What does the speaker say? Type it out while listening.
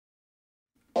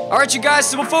Alright you guys,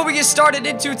 so before we get started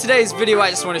into today's video, I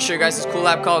just want to show you guys this cool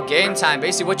app called Game Time.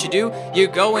 Basically what you do, you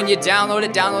go and you download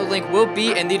it. Download link will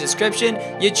be in the description.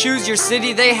 You choose your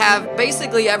city. They have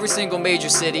basically every single major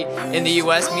city in the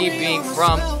US. Me being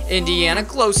from Indiana,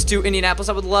 close to Indianapolis,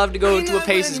 I would love to go to a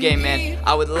Pacers game, man.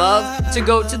 I would love to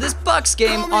go to this Bucks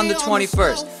game on the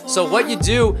 21st. So what you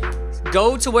do,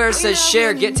 go to where it says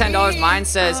share, get $10. Mine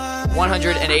says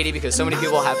 180 because so many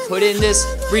people have put in this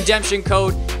redemption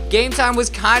code. Game Time was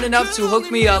kind enough to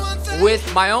hook me up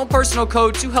with my own personal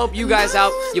code to help you guys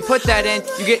out. You put that in,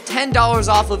 you get $10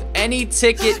 off of any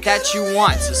ticket that you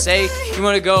want. So say you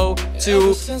want to go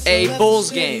to a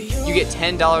Bulls game, you get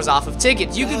 $10 off of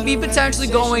tickets. You could be potentially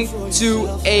going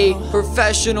to a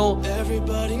professional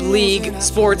league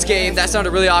sports game. That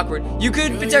sounded really awkward. You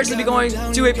could potentially be going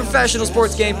to a professional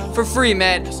sports game for free,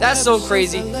 man. That's so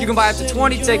crazy. You can buy up to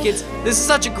 20 tickets. This is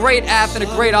such a great app and a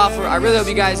great offer. I really hope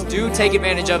you guys do take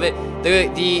advantage of it.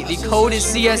 The code is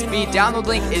CSB. Download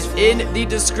link is in the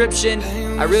description.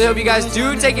 I really hope you guys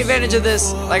do take advantage of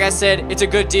this. Like I said, it's a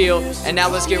good deal. And now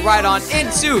let's get right on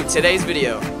into today's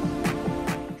video.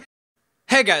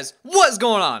 Hey guys, what's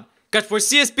going on? Guys, boy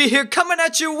CSB here, coming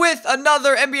at you with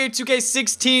another NBA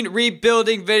 2K16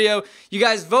 rebuilding video. You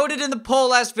guys voted in the poll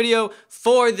last video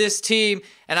for this team,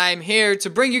 and I am here to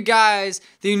bring you guys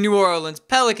the New Orleans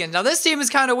Pelicans. Now, this team is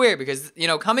kind of weird because, you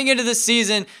know, coming into this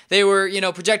season, they were, you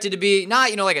know, projected to be not,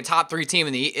 you know, like a top 3 team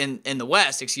in the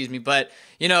West, excuse me, but,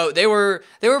 you know, they were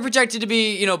projected to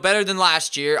be, you know, better than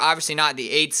last year. Obviously not the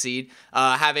 8th seed,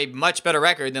 have a much better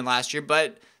record than last year,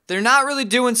 but they're not really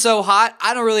doing so hot.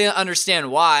 I don't really understand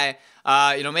why.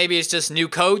 You know, maybe it's just new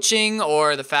coaching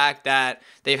or the fact that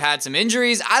they've had some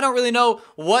injuries. I don't really know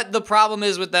what the problem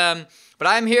is with them, but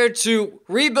I'm here to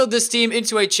rebuild this team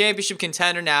into a championship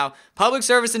contender now. Public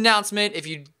service announcement, if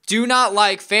you do not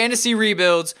like fantasy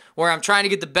rebuilds where I'm trying to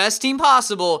get the best team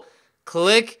possible,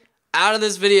 click out of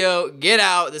this video, get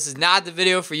out. This is not the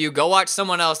video for you. Go watch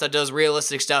someone else that does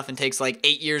realistic stuff and takes like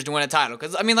 8 years to win a title.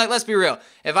 Because, I mean, like, let's be real.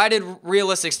 If I did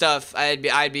realistic stuff,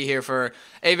 I'd be here for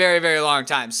a very, very long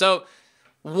time. So,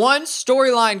 one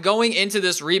storyline going into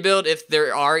this rebuild, if there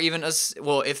is even a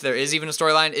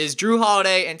storyline, is Jrue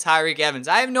Holiday and Tyreke Evans.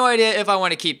 I have no idea if I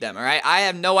want to keep them, all right? I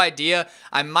have no idea.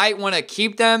 I might want to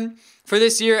keep them for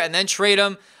this year and then trade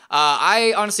them.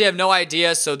 I honestly have no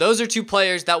idea. So, those are two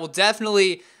players that will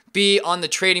definitely be on the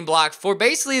trading block for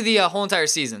basically the whole entire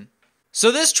season.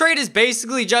 So this trade is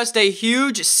basically just a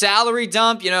huge salary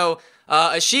dump. You know,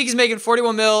 Ashik is making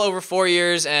 41 mil over 4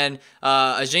 years, and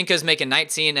Ajinka is making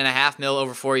 19.5 mil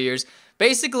over 4 years.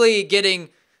 Basically getting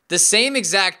the same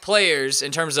exact players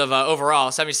in terms of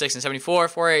overall, 76 and 74,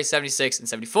 4A, 76 and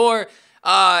 74,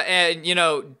 and, you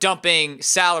know, dumping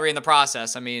salary in the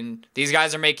process. I mean, these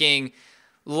guys are making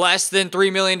less than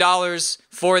 $3 million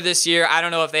for this year. I don't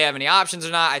know if they have any options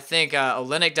or not. I think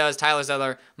Olynyk does. Tyler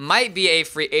Zeller might be a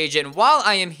free agent. And while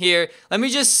I am here, let me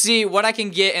just see what I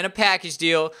can get in a package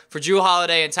deal for Jrue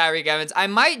Holiday and Tyreke Evans. I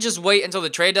might just wait until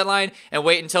the trade deadline and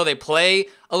wait until they play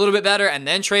a little bit better and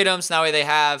then trade them, so that way they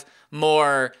have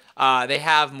more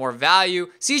value.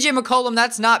 CJ McCollum,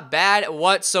 that's not bad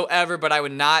whatsoever, but I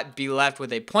would not be left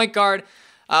with a point guard.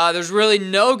 There's really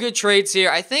no good trades here.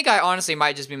 I think I honestly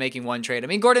might just be making one trade. I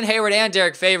mean, Gordon Hayward and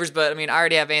Derek Favors, but I mean, I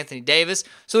already have Anthony Davis,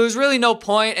 so there's really no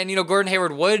point. And, you know, Gordon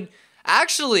Hayward would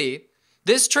actually,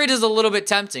 this trade is a little bit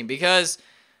tempting because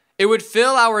it would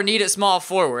fill our need at small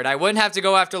forward. I wouldn't have to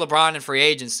go after LeBron in free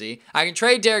agency. I can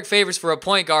trade Derek Favors for a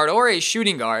point guard or a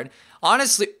shooting guard.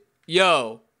 Honestly,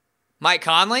 Mike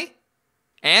Conley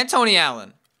and Tony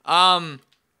Allen.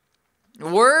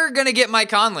 We're gonna get Mike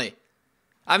Conley.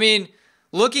 I mean,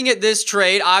 looking at this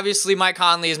trade, obviously Mike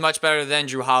Conley is much better than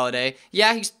Jrue Holiday.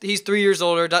 Yeah, he's 3 years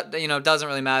older. You know, doesn't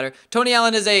really matter. Tony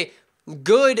Allen is a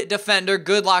good defender,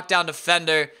 good lockdown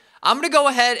defender. I'm going to go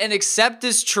ahead and accept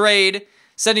this trade,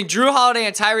 sending Jrue Holiday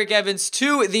and Tyreke Evans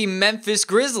to the Memphis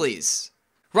Grizzlies.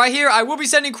 Right here, I will be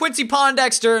sending Quincy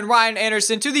Pondexter and Ryan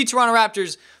Anderson to the Toronto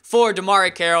Raptors for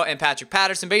DeMarre Carroll and Patrick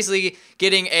Patterson, basically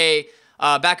getting a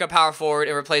backup power forward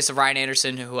in replace of Ryan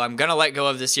Anderson, who I'm going to let go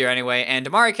of this year anyway. And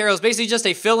DeMarre Carroll is basically just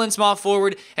a fill-in small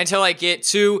forward until I get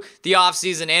to the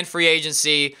offseason and free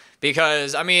agency.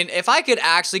 Because, I mean, if I could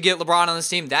actually get LeBron on this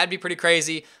team, that'd be pretty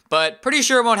crazy. But pretty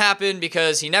sure it won't happen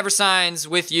because he never signs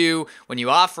with you when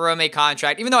you offer him a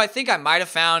contract. Even though I think I might have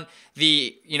found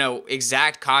the, you know,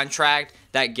 exact contract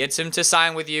that gets him to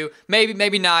sign with you. Maybe,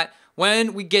 maybe not.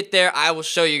 When we get there, I will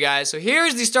show you guys. So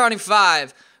here's the starting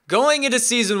five. Going into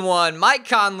Season 1, Mike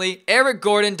Conley, Eric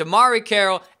Gordon, DeMarre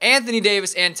Carroll, Anthony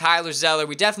Davis, and Tyler Zeller.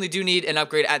 We definitely do need an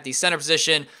upgrade at the center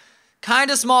position.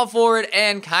 Kind of small forward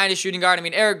and kind of shooting guard. I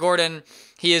mean, Eric Gordon,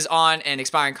 He is on an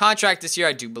expiring contract this year,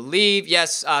 I do believe.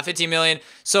 Yes, $15 million.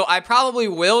 So I probably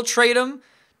will trade him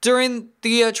during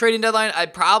the trading deadline. I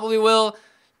probably will,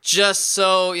 just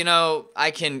so, you know, I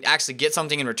can actually get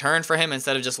something in return for him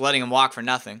instead of just letting him walk for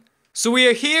nothing. So we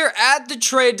are here at the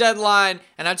trade deadline,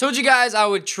 and I told you guys I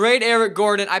would trade Eric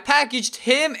Gordon. I packaged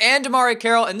him and DeMarre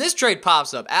Carroll, and this trade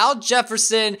pops up. Al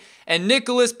Jefferson and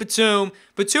Nicholas Batum.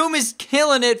 Batum is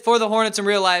killing it for the Hornets in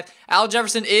real life. Al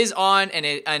Jefferson is on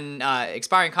an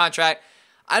expiring contract.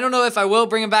 I don't know if I will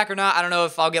bring him back or not. I don't know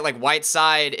if I'll get like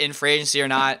Whiteside in free agency or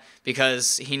not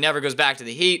because he never goes back to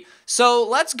the Heat. So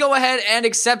let's go ahead and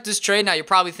accept this trade. Now you're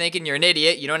probably thinking you're an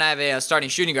idiot. You don't have a starting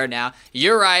shooting guard now.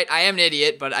 You're right. I am an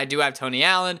idiot, but I do have Tony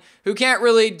Allen, who can't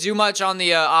really do much on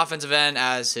the offensive end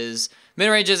as his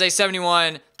mid-range is a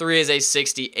 71, 3 is a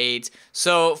 68.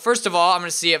 So first of all, I'm going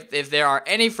to see if there are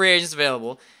any free agents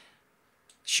available.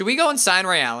 Should we go and sign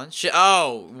Ray Allen?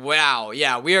 Oh, wow.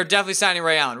 Yeah, we are definitely signing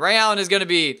Ray Allen. Ray Allen is going to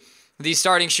be the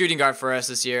starting shooting guard for us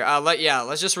this year.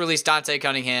 Let's just release Dante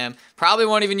Cunningham. Probably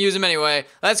won't even use him anyway.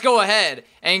 Let's go ahead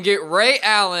and get Ray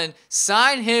Allen,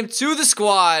 sign him to the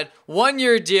squad.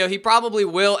 1-year deal. He probably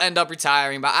will end up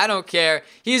retiring, but I don't care.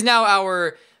 He's now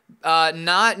our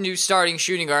not new starting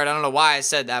shooting guard. I don't know why I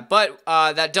said that, but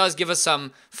that does give us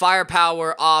some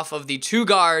firepower off of the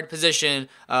 2-guard position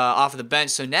off of the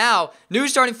bench. So now, new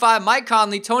starting 5, Mike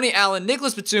Conley, Tony Allen,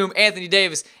 Nicholas Batum, Anthony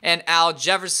Davis, and Al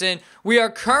Jefferson. We are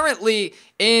currently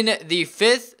in the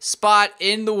 5th spot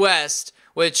in the West,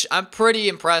 which I'm pretty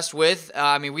impressed with.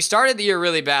 I mean, we started the year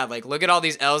really bad. Like, look at all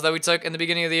these L's that we took in the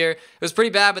beginning of the year. It was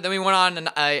pretty bad, but then we went on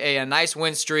a nice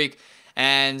win streak,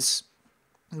 and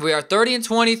we are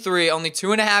 30-23, only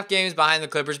 2.5 games behind the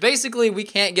Clippers. Basically, we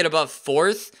can't get above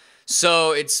 4th,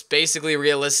 so it's basically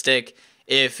realistic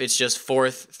if it's just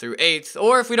 4th through 8th,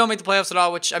 or if we don't make the playoffs at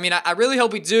all, which, I mean, I really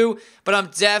hope we do, but I'm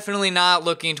definitely not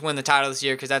looking to win the title this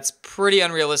year because that's pretty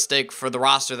unrealistic for the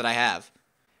roster that I have.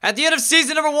 At the end of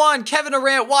season number 1, Kevin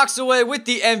Durant walks away with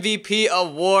the MVP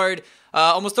award.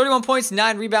 Almost 31 points,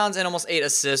 9 rebounds, and almost 8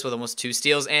 assists with almost 2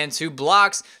 steals and 2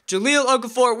 blocks. Jahlil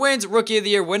Okafor wins Rookie of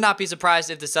the Year. Would not be surprised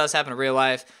if this does happen in real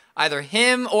life. Either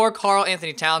him or Karl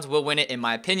Anthony Towns will win it, in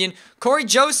my opinion. Corey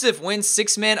Joseph wins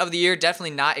 6th Man of the Year.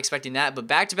 Definitely not expecting that, but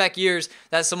back-to-back years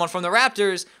that someone from the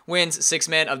Raptors wins 6th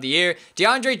Man of the Year.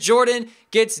 DeAndre Jordan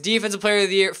gets Defensive Player of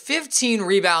the Year, 15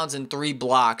 rebounds and 3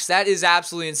 blocks. That is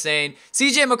absolutely insane.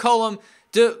 CJ McCollum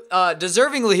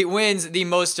deservingly wins the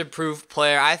Most Improved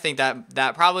Player. I think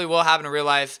that probably will happen in real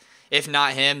life. If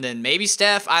not him, then maybe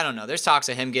Steph. I don't know. There's talks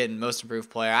of him getting Most Improved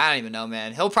Player. I don't even know,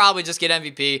 man. He'll probably just get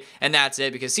MVP, and that's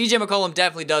it, because CJ McCollum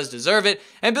definitely does deserve it.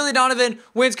 And Billy Donovan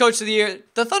wins Coach of the Year.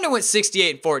 The Thunder went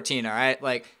 68-14, all right?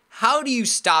 Like, how do you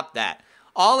stop that?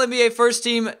 All-NBA first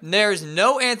team, there's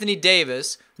no Anthony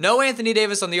Davis. No Anthony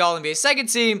Davis on the All-NBA second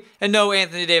team, and no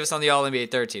Anthony Davis on the All-NBA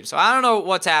third team. So I don't know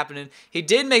what's happening. He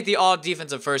did make the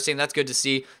All-Defensive first team. That's good to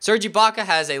see. Serge Ibaka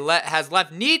has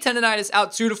left knee tendonitis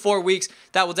out 2 to 4 weeks.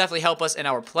 That will definitely help us in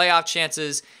our playoff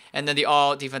chances. And then the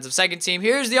All-Defensive second team.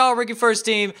 Here's the All-Rookie first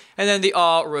team, and then the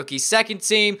All-Rookie second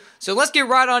team. So let's get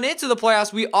right on into the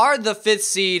playoffs. We are the 5th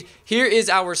seed. Here is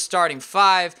our starting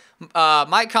 5.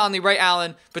 Mike Conley, Ray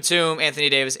Allen, Batum, Anthony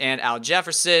Davis, and Al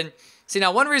Jefferson. See,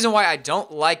 now, one reason why I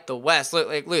don't like the West, look,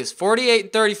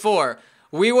 48-34,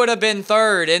 we would have been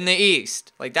 3rd in the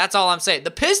East. Like, that's all I'm saying.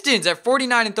 The Pistons are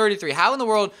 49-33. How in the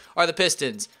world are the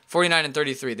Pistons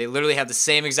 49-33? They literally have the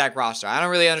same exact roster. I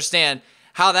don't really understand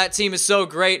how that team is so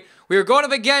great. We are going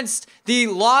up against the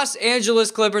Los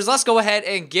Angeles Clippers. Let's go ahead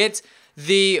and get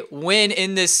the win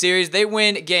in this series. They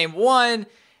win Game 1.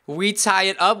 We tie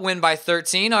it up, win by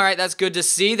 13. All right, that's good to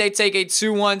see. They take a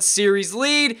 2-1 series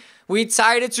lead. We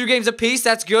tied it 2 games apiece.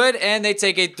 That's good. And they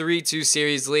take a 3-2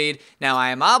 series lead. Now, I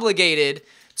am obligated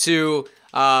to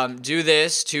do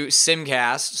this to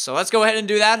Simcast. So let's go ahead and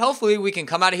do that. Hopefully, we can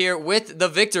come out of here with the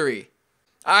victory.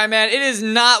 All right, man, it is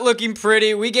not looking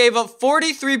pretty. We gave up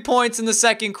 43 points in the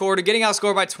second quarter, getting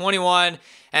outscored by 21.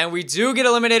 And we do get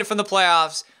eliminated from the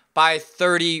playoffs by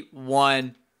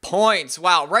 31 points.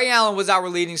 Wow, Ray Allen was our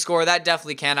leading scorer. That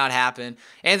definitely cannot happen.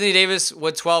 Anthony Davis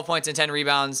with 12 points and 10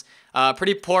 rebounds.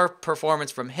 Pretty poor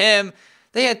performance from him.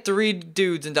 They had 3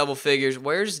 dudes in double figures.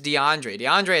 Where's DeAndre?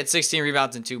 DeAndre had 16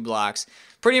 rebounds and 2 blocks.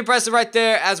 Pretty impressive right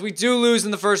there, as we do lose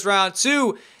in the first round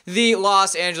to the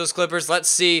Los Angeles Clippers. Let's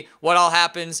see what all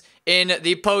happens in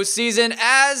the postseason,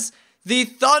 as the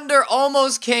Thunder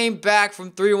almost came back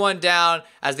from 3-1 down,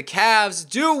 as the Cavs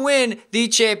do win the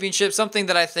championship, something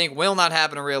that I think will not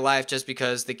happen in real life just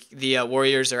because the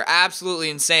Warriors are absolutely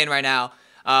insane right now.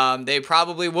 They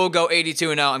probably will go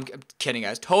 82-0. I'm kidding,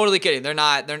 guys. Totally kidding. They're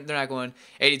not going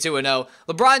 82-0.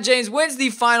 LeBron James wins the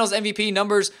Finals MVP.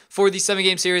 Numbers for the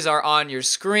 7-game series are on your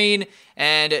screen.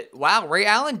 And wow, Ray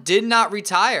Allen did not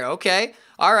retire. Okay.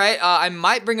 All right. I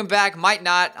might bring him back. Might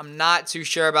not. I'm not too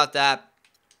sure about that.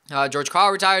 George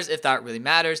Karl retires, if that really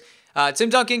matters. Tim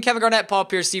Duncan, Kevin Garnett, Paul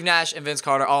Pierce, Steve Nash, and Vince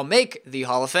Carter all make the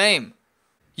Hall of Fame.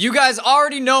 You guys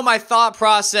already know my thought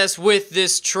process with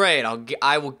this trade.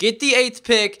 I will get the 8th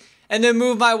pick and then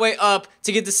move my way up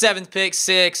to get the 7th pick,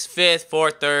 6th, 5th,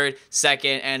 4th, 3rd,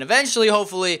 2nd, and eventually,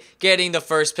 hopefully, getting the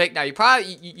 1st pick. Now,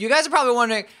 you guys are probably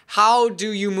wondering, how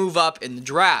do you move up in the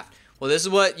draft? Well, this is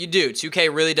what you do.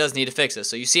 2K really does need to fix this.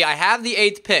 So you see, I have the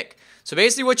 8th pick. So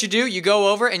basically what you do, you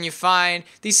go over and you find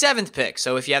the 7th pick.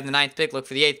 So if you have the 9th pick, look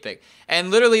for the 8th pick. And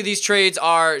literally these trades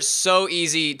are so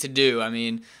easy to do. I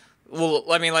mean, look,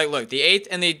 the 8th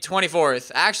and the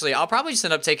 24th. Actually, I'll probably just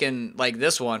end up taking like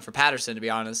this one for Patterson, to be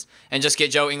honest, and just get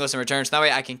Joe Ingles in return. So that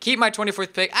way I can keep my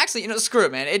 24th pick. Actually, screw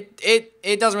it, man.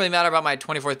 It doesn't really matter about my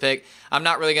 24th pick. I'm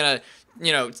not really going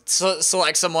to,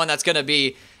 select someone that's going to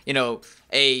be,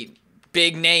 a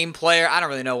big name player. I don't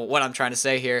really know what I'm trying to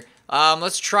say here.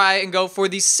 Let's try and go for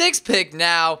the 6th pick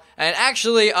now. And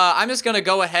actually, I'm just going to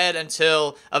go ahead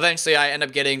until eventually I end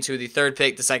up getting to the 3rd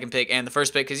pick, the 2nd pick, and the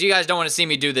 1st pick, because you guys don't want to see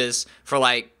me do this for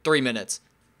like 3 minutes.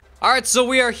 All right, so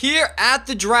we are here at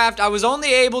the draft. I was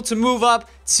only able to move up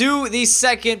to the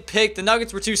 2nd pick. The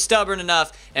Nuggets were too stubborn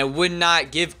enough and would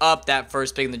not give up that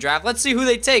 1st pick in the draft. Let's see who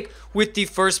they take with the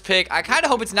 1st pick. I kind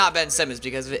of hope it's not Ben Simmons,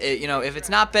 because if it's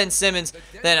not Ben Simmons,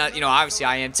 then obviously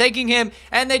I am taking him.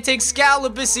 And they take Skal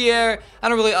Labissiere.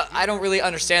 I don't really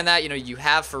understand that. You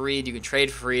have Fareed. You can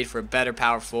trade Fareed for a better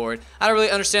power forward. I don't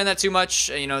really understand that too much.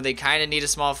 They kind of need a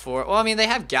small forward. Well, I mean, they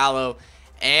have Gallo.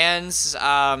 And,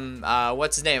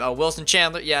 what's his name? Wilson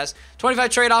Chandler, yes.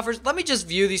 25 trade offers. Let me just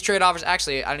view these trade offers.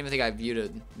 Actually, I don't even think I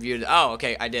viewed it. Oh,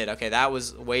 okay, I did. Okay, that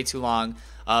was way too long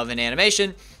of an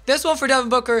animation. This one for Devin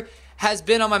Booker has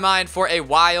been on my mind for a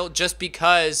while, just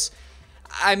because,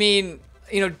 I mean,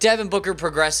 Devin Booker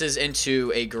progresses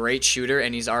into a great shooter,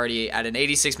 and he's already at an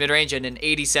 86 mid-range and an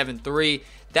 87 3.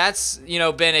 That's,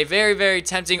 been a very, very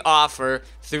tempting offer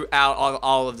throughout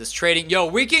all of this trading. Yo,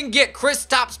 we can get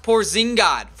Kristaps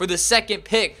Porzingis for the 2nd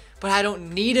pick, but I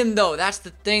don't need him, though. That's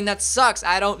the thing that sucks.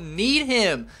 I don't need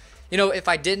him. If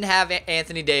I didn't have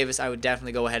Anthony Davis, I would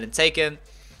definitely go ahead and take him.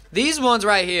 These ones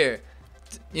right here,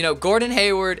 Gordon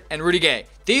Hayward and Rudy Gay.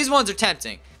 These ones are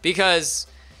tempting because,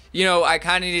 I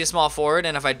kind of need a small forward,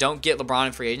 and if I don't get LeBron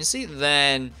in free agency,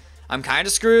 then I'm kind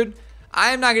of screwed.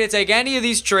 I am not going to take any of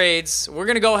these trades. We're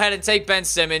going to go ahead and take Ben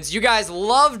Simmons. You guys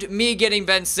loved me getting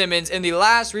Ben Simmons in the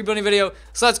last rebuilding video,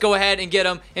 so let's go ahead and get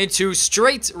him into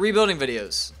straight rebuilding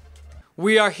videos.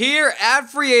 We are here at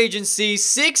free agency,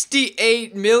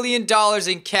 $68 million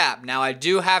in cap. Now, I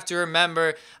do have to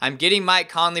remember, I'm getting Mike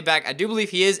Conley back. I do believe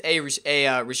he is a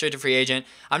restricted free agent.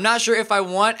 I'm not sure if I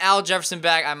want Al Jefferson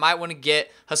back. I might want to get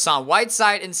Hassan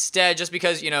Whiteside instead, just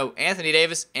because, Anthony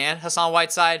Davis and Hassan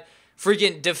Whiteside,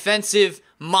 freaking defensive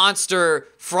monster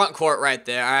front court right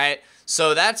there, all right?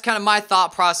 So that's kind of my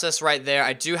thought process right there.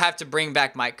 I do have to bring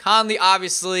back Mike Conley,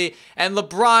 obviously, and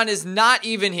LeBron is not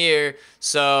even here.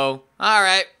 So, all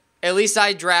right, at least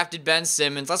I drafted Ben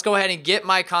Simmons. Let's go ahead and get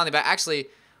Mike Conley back. Actually,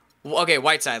 okay,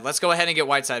 Whiteside. Let's go ahead and get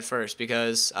Whiteside first,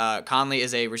 because Conley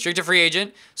is a restricted free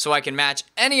agent, so I can match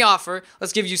any offer.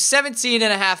 Let's give you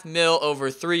 $17.5 million over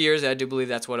 3 years. I do believe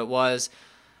that's what it was.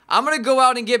 I'm going to go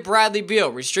out and get Bradley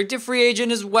Beal, restricted free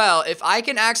agent as well. If I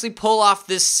can actually pull off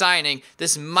this signing,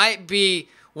 this might be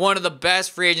one of the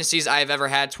best free agencies I've ever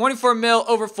had. $24 million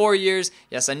over 4 years.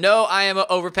 Yes, I know I am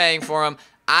overpaying for him.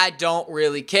 I don't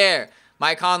really care.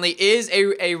 Mike Conley is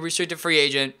a restricted free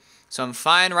agent, so I'm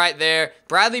fine right there.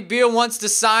 Bradley Beal wants to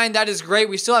sign. That is great.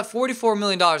 We still have $44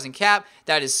 million in cap.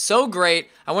 That is so great.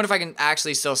 I wonder if I can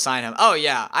actually still sign him. Oh,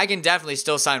 yeah. I can definitely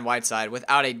still sign Whiteside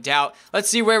without a doubt. Let's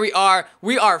see where we are.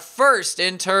 We are first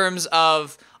in terms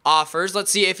of offers.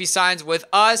 Let's see if he signs with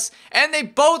us. And they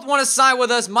both want to sign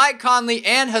with us, Mike Conley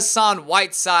and Hassan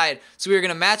Whiteside. So we're going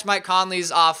to match Mike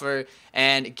Conley's offer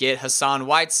and get Hassan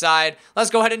Whiteside. Let's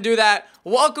go ahead and do that.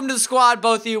 Welcome to the squad,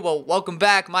 both of you. Well, welcome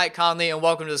back, Mike Conley, and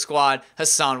welcome to the squad,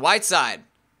 Hassan Whiteside.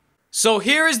 So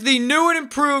here is the new and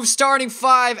improved starting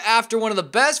 5 after one of the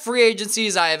best free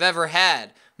agencies I have ever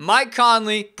had. Mike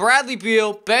Conley, Bradley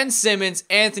Beal, Ben Simmons,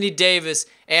 Anthony Davis,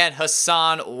 and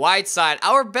Hassan Whiteside.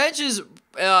 Our bench is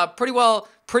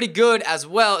pretty good as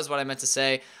well, is what I meant to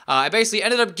say. I basically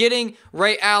ended up getting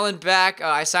Ray Allen back.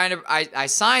 I signed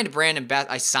Brandon Bass.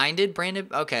 I signed Brandon?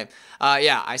 Okay.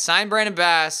 I signed Brandon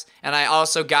Bass, and I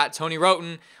also got Tony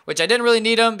Roten, which I didn't really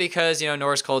need him because,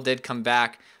 Norris Cole did come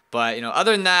back. But, you know,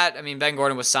 other than that, I mean, Ben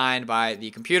Gordon was signed by the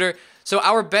computer. So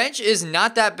our bench is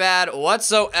not that bad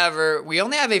whatsoever. We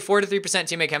only have a 43%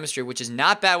 teammate chemistry, which is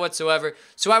not bad whatsoever.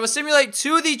 So I will simulate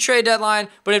to the trade deadline,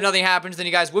 but if nothing happens, then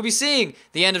you guys will be seeing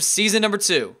the end of season number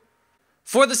 2.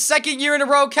 For the second year in a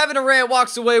row, Kevin Durant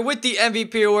walks away with the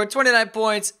MVP award, 29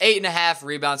 points, 8.5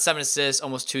 rebounds, 7 assists,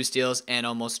 almost 2 steals, and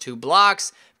almost 2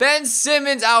 blocks. Ben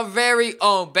Simmons, our very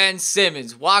own Ben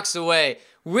Simmons, walks away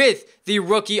with the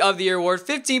Rookie of the Year award,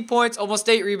 15 points, almost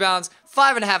 8 rebounds,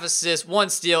 5.5 assists, 1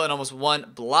 steal, and almost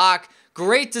 1 block.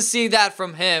 Great to see that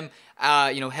from him,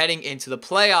 heading into the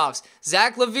playoffs.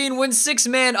 Zach LaVine wins 6th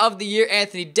Man of the Year.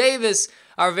 Anthony Davis,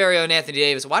 our very own Anthony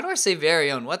Davis. Why do I say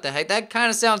very own? What the heck? That kind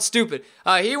of sounds stupid.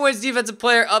 He wins Defensive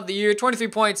Player of the Year, 23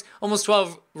 points, almost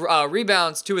 12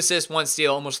 rebounds, 2 assists, 1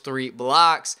 steal, almost 3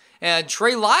 blocks. And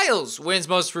Trey Lyles wins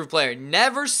Most Improved Player.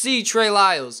 Never see Trey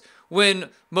Lyles win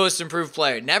Most Improved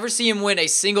Player. Never see him win a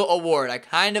single award. I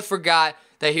kind of forgot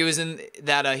that he was in the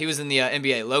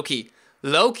NBA.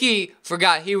 Low-key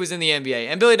forgot he was in the NBA.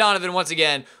 And Billy Donovan once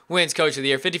again wins Coach of the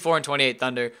Year, 54 and 28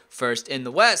 Thunder, first in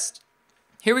the West.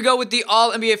 Here we go with the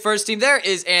All-NBA first team. There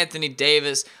is Anthony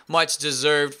Davis. Much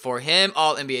deserved for him.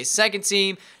 All-NBA second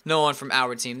team. No one from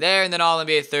our team there. And then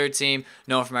All-NBA third team.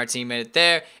 No one from our team made it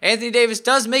there. Anthony Davis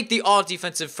does make the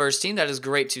All-Defensive first team. That is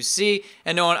great to see.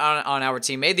 And no one on our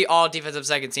team made the All-Defensive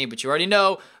second team. But you already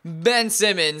know Ben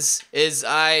Simmons is...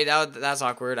 That's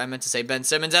awkward. I meant to say Ben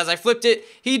Simmons as I flipped it.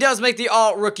 He does make the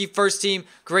All-Rookie first team.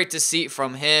 Great to see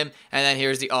from him. And then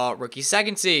here's the All-Rookie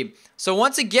second team. So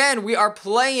once again, we are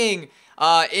playing...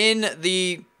 in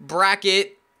the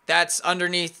bracket that's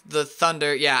underneath the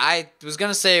Thunder. Yeah, I was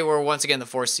going to say we're once again the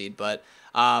 4th seed, but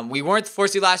we weren't the 4th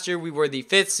seed last year. We were the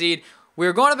 5th seed. We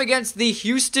were going up against the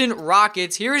Houston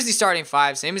Rockets. Here is the starting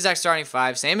 5. Same exact starting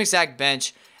 5. Same exact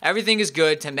bench. Everything is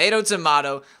good. Tomato,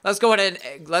 tomato. Let's go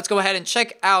ahead and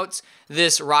check out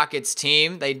this Rockets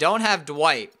team. They don't have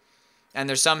Dwight, and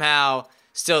they're somehow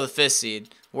still the 5th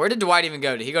seed. Where did Dwight even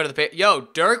go? Did he go to the Pacers? Yo,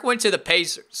 Dirk went to the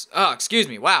Pacers. Oh, excuse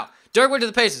me. Wow. Dirk went to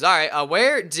the Pacers. All right.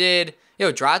 Where did...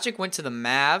 Dragic went to the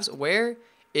Mavs. Where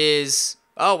is...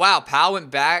 Oh, wow. Powell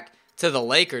went back to the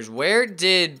Lakers. Where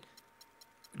did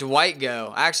Dwight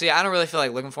go? Actually, I don't really feel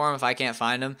like looking for him if I can't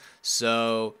find him.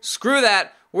 So, screw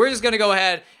that. We're just going to go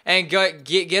ahead and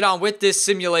get on with this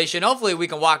simulation. Hopefully, we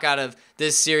can walk out of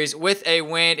this series with a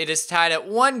win. It is tied at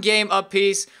 1 game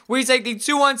apiece. We take the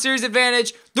 2-1 series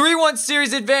advantage, 3-1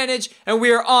 series advantage, and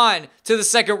we are on to the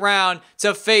second round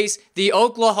to face the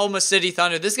Oklahoma City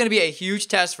Thunder. This is going to be a huge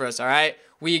test for us, all right?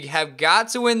 We have got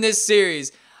to win this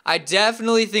series. I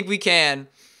definitely think we can.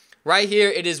 Right here,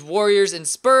 it is Warriors and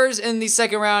Spurs in the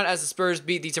second round as the Spurs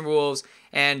beat the Timberwolves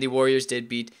and the Warriors did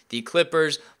beat the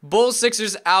Clippers. Bulls,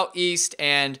 Sixers out east,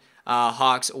 and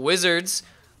Hawks, Wizards.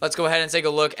 Let's go ahead and take a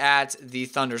look at the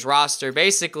Thunder's roster.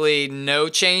 Basically, no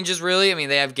changes really. I mean,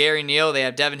 they have Gary Neal, they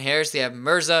have Devin Harris, they have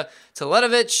Mirza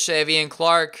Teletovic, Ian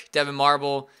Clark, Devin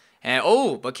Marble, and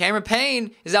but Cameron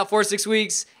Payne is out 4-6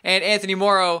 weeks, and Anthony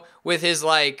Morrow with his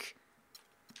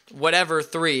whatever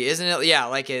 3, isn't it? Yeah,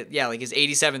 like his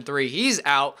 87-3. He's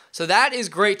out. So that is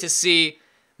great to see.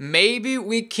 Maybe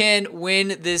we can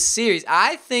win this series.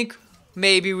 I think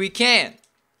maybe we can.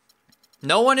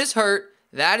 No one is hurt.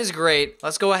 That is great.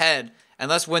 Let's go ahead and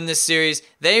let's win this series.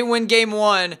 They win game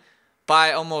 1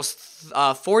 by almost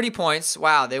 40 points.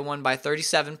 Wow, they won by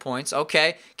 37 points.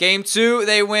 Okay. Game 2,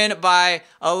 they win by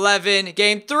 11.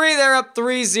 Game 3, they're up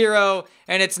 3-0,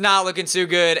 and it's not looking too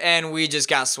good, and we just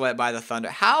got swept by the Thunder.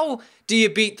 How do you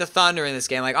beat the Thunder in this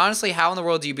game? Honestly, how in the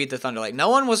world do you beat the Thunder? No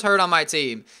one was hurt on my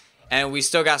team, and we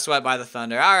still got swept by the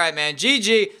Thunder. All right, man.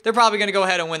 GG. They're probably going to go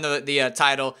ahead and win the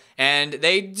title. And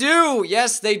they do.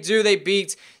 Yes, they do. They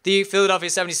beat the Philadelphia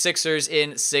 76ers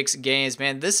in 6 games.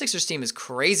 Man, this Sixers team is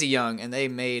crazy young, and they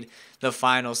made the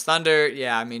finals. Thunder,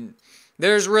 yeah, I mean,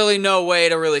 there's really no way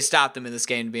to really stop them in this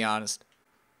game, to be honest.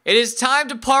 It is time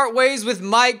to part ways with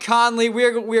Mike Conley. We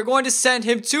are going to send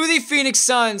him to the Phoenix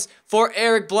Suns for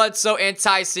Eric Bledsoe and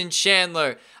Tyson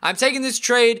Chandler. I'm taking this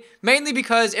trade mainly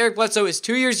because Eric Bledsoe is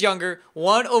 2 years younger,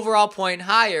 1 overall point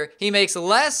higher. He makes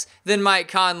less than Mike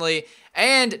Conley,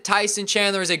 and Tyson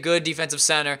Chandler is a good defensive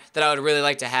center that I would really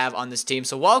like to have on this team.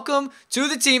 So welcome to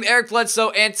the team, Eric Bledsoe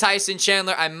and Tyson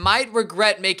Chandler. I might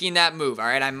regret making that move, all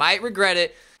right? I might regret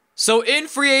it. So in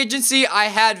free agency, I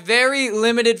had very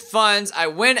limited funds. I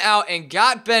went out and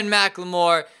got Ben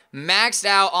McLemore, maxed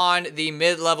out on the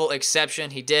mid-level exception.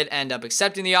 He did end up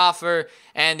accepting the offer,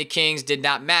 and the Kings did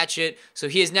not match it. So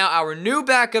he is now our new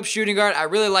backup shooting guard. I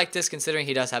really like this considering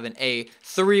he does have an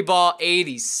A3 ball,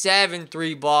 87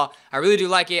 3 ball. I really do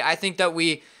like it. I think that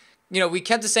we we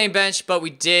kept the same bench, but we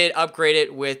did upgrade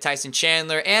it with Tyson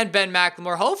Chandler and Ben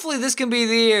McLemore. Hopefully this can be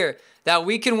the year that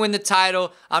we can win the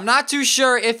title. I'm not too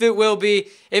sure if it will be.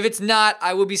 If it's not,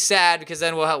 I will be sad because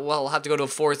then we'll have to go to a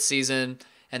 4th season,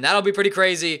 and that'll be pretty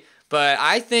crazy. But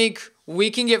I think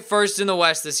we can get first in the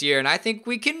West this year, and I think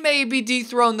we can maybe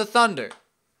dethrone the Thunder.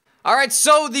 All right,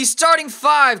 so the starting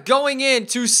 5 going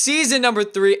into season number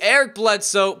 3, Eric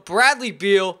Bledsoe, Bradley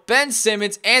Beal, Ben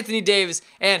Simmons, Anthony Davis,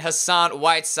 and Hassan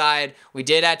Whiteside. We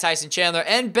did add Tyson Chandler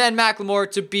and Ben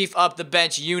McLemore to beef up the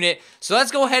bench unit. So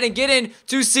let's go ahead and get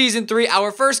into season 3.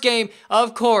 Our first game,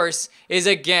 of course, is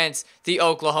against the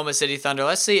Oklahoma City Thunder.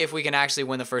 Let's see if we can actually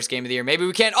win the first game of the year. Maybe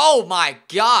we can. Oh my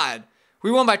God.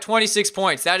 We won by 26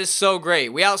 points. That is so great.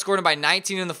 We outscored them by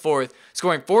 19 in the 4th,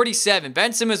 scoring 47.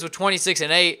 Ben Simmons with 26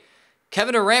 and 8.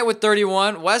 Kevin Durant with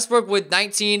 31. Westbrook with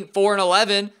 19, 4, and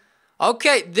 11.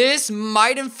 Okay, this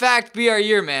might in fact be our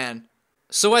year, man.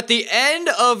 So at the end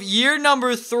of year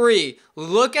number 3,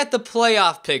 look at the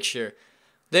playoff picture.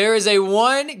 There is a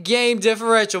 1-game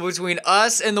differential between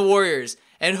us and the Warriors.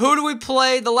 And who do we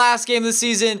play the last game of the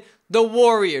season? The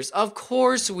Warriors. Of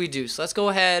course we do. So let's go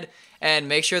ahead and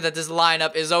make sure that this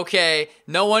lineup is okay.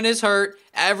 No one is hurt.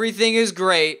 Everything is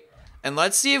great. And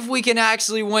let's see if we can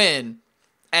actually win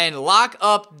and lock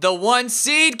up the 1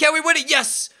 seed. Can we win it?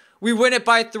 Yes! We win it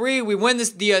by 3. We win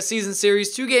the season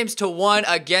series 2-1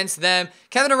 against them.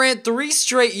 Kevin Durant, 3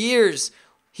 straight years.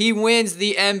 He wins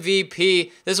the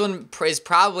MVP. This one is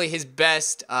probably his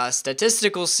best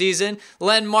statistical season.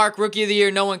 Len Mark, Rookie of the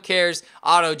Year. No one cares.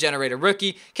 Auto-generated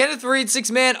rookie. Kenneth Faried, 6th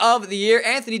Man of the Year.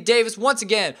 Anthony Davis, once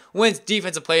again, wins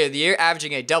Defensive Player of the Year,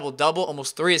 averaging a double-double,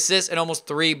 almost 3 assists and almost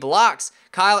 3 blocks.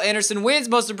 Kyle Anderson wins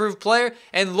Most Improved Player.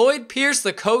 And Lloyd Pierce,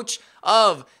 the coach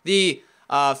of the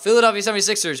Philadelphia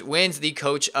 76ers, wins the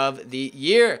Coach of the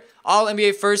Year.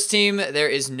 All-NBA First Team. There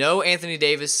is no Anthony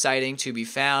Davis sighting to be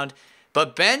found.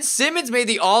 But Ben Simmons made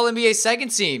the All-NBA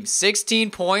Second Team.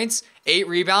 16 points, 8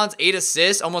 rebounds, 8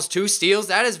 assists, almost 2 steals.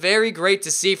 That is very great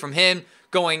to see from him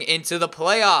going into the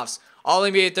playoffs.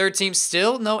 All-NBA Third Team,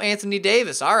 still no Anthony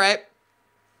Davis. All right.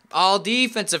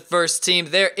 All-Defensive First Team,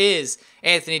 there is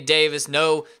Anthony Davis.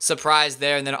 No surprise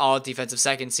there. And then All-Defensive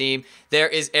Second Team, there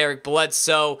is Eric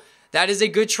Bledsoe. That is a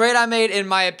good trade I made, in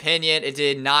my opinion. It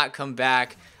did not come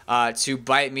back to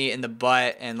bite me in the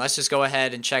butt. And let's just go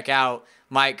ahead and check out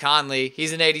Mike Conley.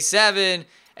 He's an 87,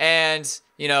 and,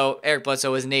 Eric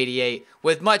Bledsoe is an 88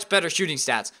 with much better shooting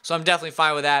stats. So I'm definitely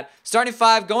fine with that. Starting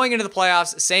 5 going into the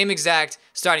playoffs, same exact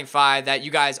starting 5 that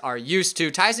you guys are used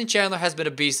to. Tyson Chandler has been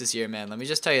a beast this year, man. Let me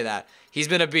just tell you that. He's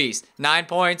been a beast. 9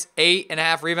 points,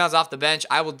 8.5 rebounds off the bench.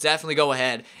 I will definitely go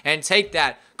ahead and take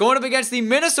that. Going up against the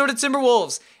Minnesota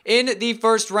Timberwolves in the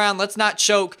first round. Let's not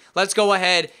choke. Let's go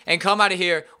ahead and come out of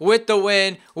here with the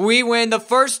win. We win the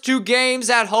first 2 games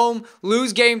at home,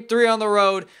 lose game 3 on the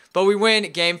road, but we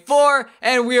win game 4,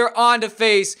 and we are on to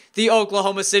face the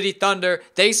Oklahoma City Thunder.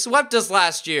 They swept us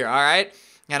last year, all right?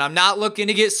 And I'm not looking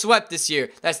to get swept this year.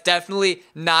 That's definitely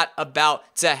not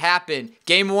about to happen.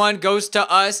 Game 1 goes to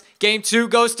us. Game 2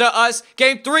 goes to us.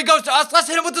 Game 3 goes to us. Let's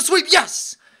hit him with the sweep.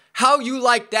 Yes! How you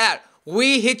like that?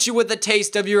 We hit you with a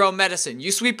taste of your own medicine.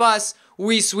 You sweep us,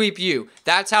 we sweep you.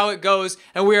 That's how it goes.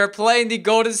 And we are playing the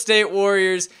Golden State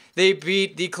Warriors. They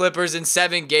beat the Clippers in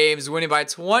 7 games, winning by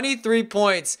 23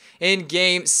 points in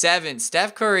Game 7.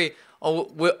 Steph Curry,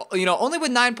 only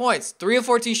with 9 points. 3 of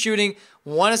 14 shooting,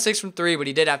 1 of 6 from 3, but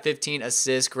he did have 15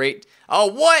 assists. Great. Oh,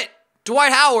 what?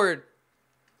 Dwight Howard.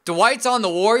 Dwight's on the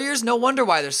Warriors? No wonder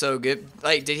why they're so good.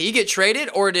 Like, did he get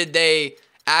traded, or did they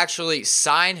actually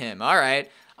sign him? All right.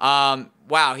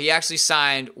 Wow, he actually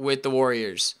signed with the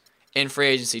Warriors in free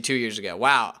agency 2 years ago.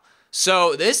 Wow.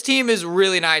 So this team is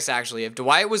really nice, actually. If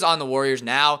Dwight was on the Warriors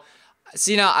now,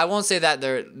 I won't say that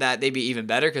they'd be even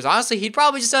better, because honestly, he'd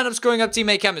probably just end up screwing up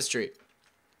teammate chemistry.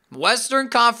 Western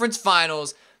Conference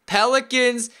Finals,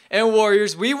 Pelicans and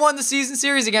Warriors. We won the season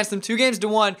series against them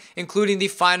 2-1, including the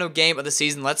final game of the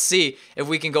season. Let's see if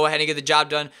we can go ahead and get the job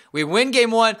done. We win game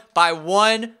 1 by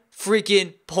 1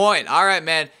 freaking point. All right,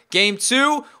 man. Game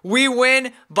 2, we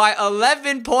win by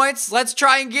 11 points. Let's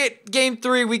try and get game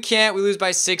 3. We can't. We lose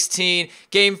by 16.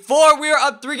 Game 4, we are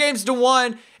up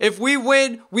 3-1. If we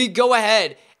win, we go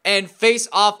ahead and face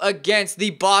off against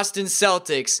the Boston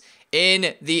Celtics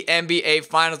in the NBA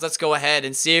Finals. Let's go ahead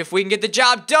and see if we can get the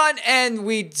job done. And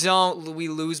we don't. We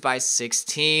lose by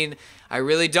 16. I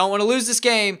really don't want to lose this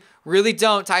game. Really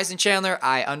don't. Tyson Chandler,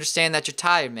 I understand that you're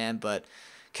tired, man, but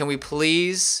can we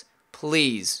please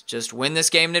just win this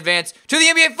game in advance to the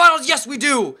NBA Finals? Yes, we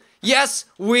do. Yes,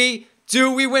 we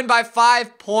do. We win by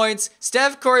 5 points.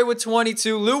 Steph Curry with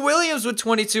 22. Lou Williams with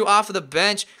 22 off of the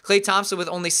bench. Klay Thompson with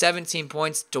only 17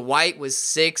 points. Dwight with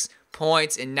 6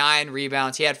 points and 9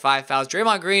 rebounds. He had 5 fouls.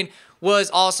 Draymond Green was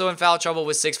also in foul trouble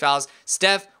with 6 fouls.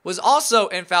 Steph was also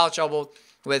in foul trouble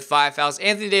with 5 fouls.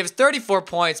 Anthony Davis, 34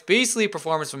 points. Beastly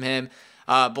performance from him.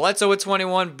 Bledsoe with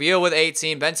 21, Beal with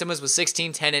 18, Ben Simmons with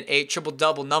 16, 10, and 8.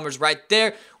 Triple-double numbers right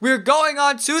there. We're going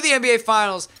on to the NBA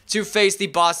Finals to face the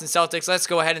Boston Celtics. Let's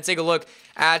go ahead and take a look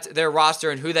at their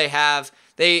roster and who they have.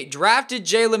 They drafted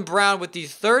Jaylen Brown with the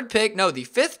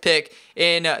 5th pick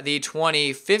in the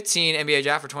 2015 NBA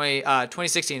draft or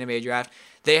 2016 NBA draft.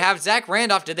 They have Zach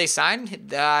Randolph. Did they sign?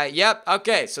 Yep.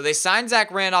 Okay, so they signed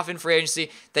Zach Randolph in free agency.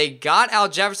 They got Al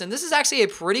Jefferson. This is actually a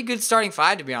pretty good starting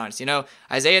five, to be honest. You know,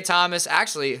 Isaiah Thomas.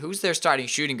 Actually, who's their starting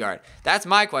shooting guard? That's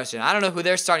my question. I don't know who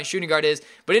their starting shooting guard is,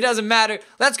 but it doesn't matter.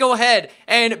 Let's go ahead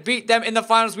and beat them in the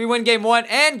finals. We win Game 1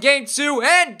 and Game 2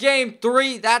 and Game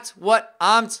 3. That's what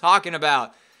I'm talking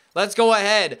about. Let's go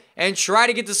ahead and try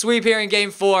to get the sweep here in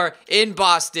Game 4 in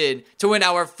Boston to win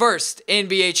our first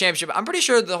NBA championship. I'm pretty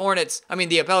sure the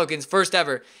Pelicans' first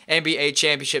ever NBA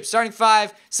championship. Starting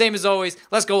five, same as always.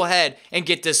 Let's go ahead and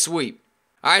get this sweep.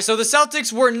 All right, so the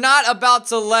Celtics were not about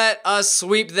to let us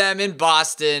sweep them in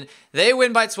Boston. They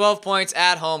win by 12 points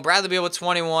at home. Bradley Beal with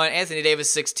 21, Anthony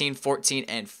Davis 16, 14,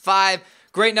 and 5.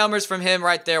 Great numbers from him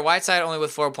right there. Whiteside only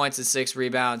with 4 points and 6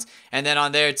 rebounds. And then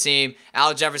on their team,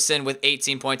 Al Jefferson with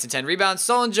 18 points and 10 rebounds.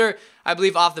 Solinger, I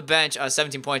believe, off the bench,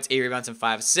 17 points, 8 rebounds, and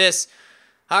 5 assists.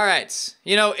 All right.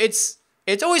 You know, it's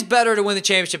always better to win the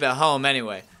championship at home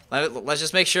anyway. Let's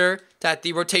just make sure that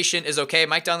the rotation is okay.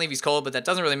 Mike Dunleavy's cold, but that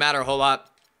doesn't really matter a whole lot.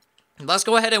 Let's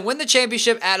go ahead and win the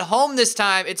championship at home this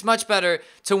time. It's much better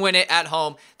to win it at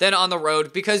home than on the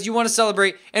road because you want to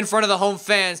celebrate in front of the home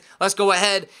fans. Let's go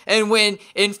ahead and win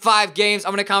in 5 games.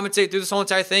 I'm going to commentate through this whole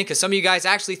entire thing because some of you guys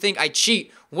actually think I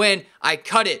cheat when I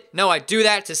cut it. No, I do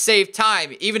that to save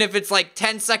time. Even if it's like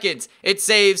 10 seconds, it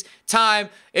saves time.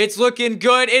 It's looking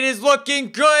good. It is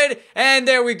looking good. And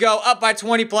there we go, up by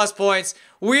 20 plus points.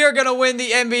 We are going to win the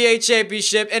NBA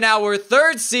championship in our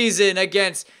 3rd season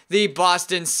against the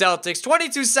Boston Celtics.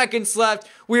 22 seconds left.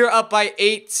 We are up by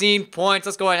 18 points.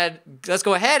 Let's go ahead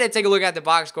and take a look at the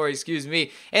box score. Excuse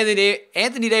me.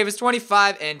 Anthony Davis,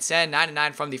 25 and 10, 9 and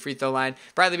 9 from the free throw line.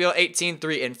 Bradley Beal, 18,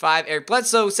 3 and 5. Eric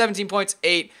Bledsoe, 17 points,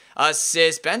 8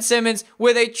 assists. Ben Simmons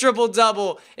with a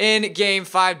triple-double in Game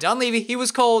 5. Dunleavy, he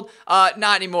was cold.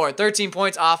 Not anymore. 13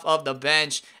 points off of the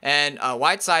bench. And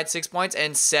Whiteside, 6 points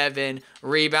and 7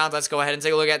 rebounds. Let's go ahead and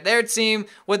take a look at their team.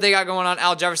 What they got going on.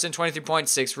 Al Jefferson, 23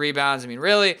 points, 6 rebounds. I mean,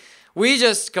 really, we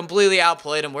just completely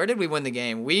outplayed them. Where did we win the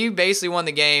game? We basically won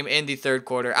the game in the 3rd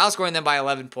quarter, outscoring them by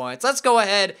 11 points. Let's go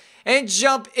ahead and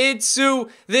jump into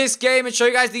this game and show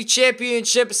you guys the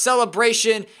championship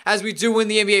celebration as we do win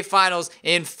the NBA Finals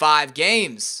in 5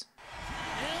 games.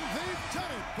 And they've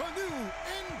done it, the new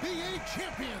NBA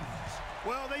champions.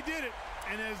 Well, they did it.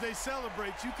 And as they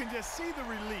celebrate, you can just see the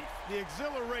relief, the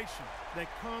exhilaration that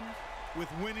comes with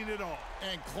winning it all.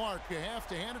 And Clark, you have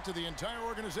to hand it to the entire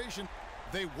organization.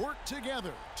 They work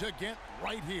together to get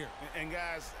right here. And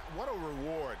guys, what a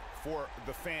reward for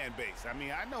the fan base. I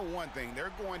mean, I know one thing.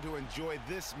 They're going to enjoy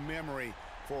this memory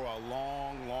for a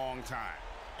long, long time.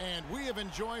 And we have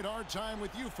enjoyed our time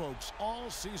with you folks all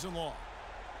season long.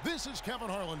 This is Kevin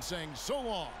Harlan saying so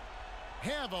long.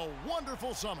 Have a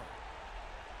wonderful summer.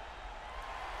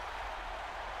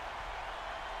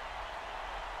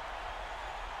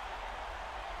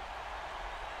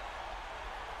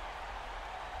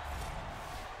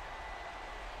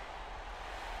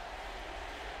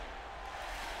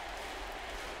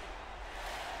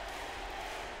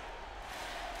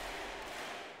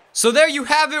 So there you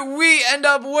have it. We end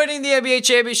up winning the NBA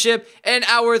championship in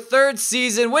our 3rd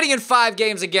season, winning in 5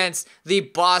 games against the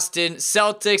Boston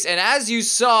Celtics. And as you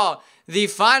saw, the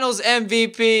Finals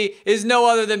MVP is no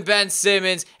other than Ben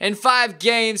Simmons. In 5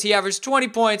 games, he averaged 20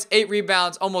 points, 8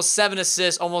 rebounds, almost 7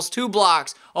 assists, almost 2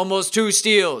 blocks, almost 2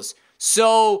 steals.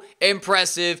 So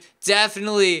impressive.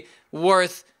 Definitely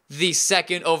worth the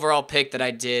 2nd overall pick that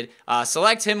I did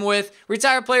select him with.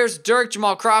 Retired players, Dirk,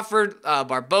 Jamal Crawford,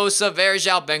 Barbosa,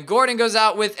 Varejao, Ben Gordon goes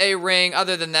out with a ring.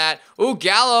 Other than that,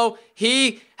 Gallo,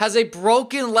 he has a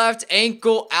broken left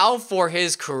ankle, out for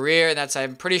his career. That's,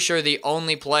 I'm pretty sure, the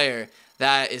only player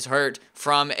that is hurt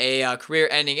from a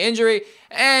career-ending injury.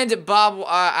 And Bob,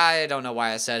 I don't know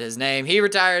why I said his name. He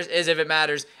retires as if it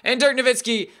matters. And Dirk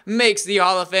Nowitzki makes the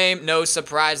Hall of Fame. No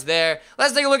surprise there.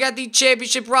 Let's take a look at the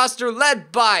championship roster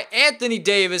led by Anthony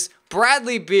Davis,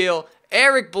 Bradley Beal,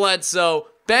 Eric Bledsoe,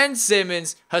 Ben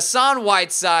Simmons, Hassan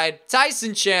Whiteside,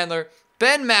 Tyson Chandler,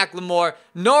 Ben McLemore,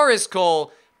 Norris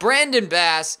Cole, Brandon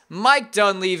Bass, Mike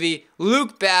Dunleavy,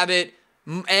 Luke Babbitt,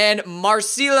 and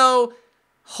Marcelo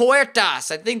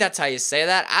Huertas. I think that's how you say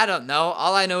that. I don't know.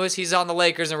 All I know is he's on the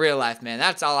Lakers in real life, man.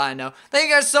 That's all I know. Thank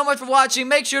you guys so much for watching.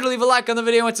 Make sure to leave a like on the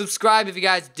video and subscribe if you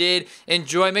guys did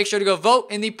enjoy. Make sure to go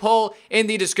vote in the poll in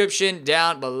the description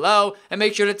down below. And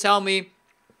make sure to tell me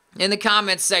in the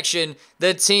comments section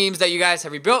the teams that you guys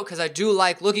have rebuilt, because I do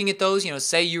like looking at those. You know,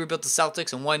 say you rebuilt the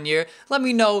Celtics in 1 year. Let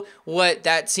me know what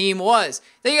that team was.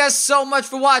 Thank you guys so much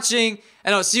for watching,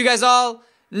 and I'll see you guys all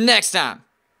next time.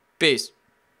 Peace.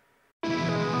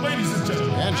 Ladies and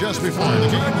gentlemen, And just before the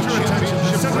game, the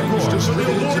championship ring is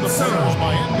distributed to the players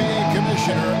by NBA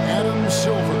Commissioner Adam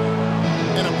Silver.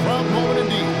 And a proud moment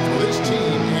indeed for this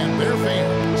team and their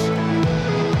fans.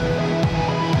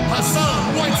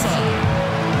 Hassan Whiteside.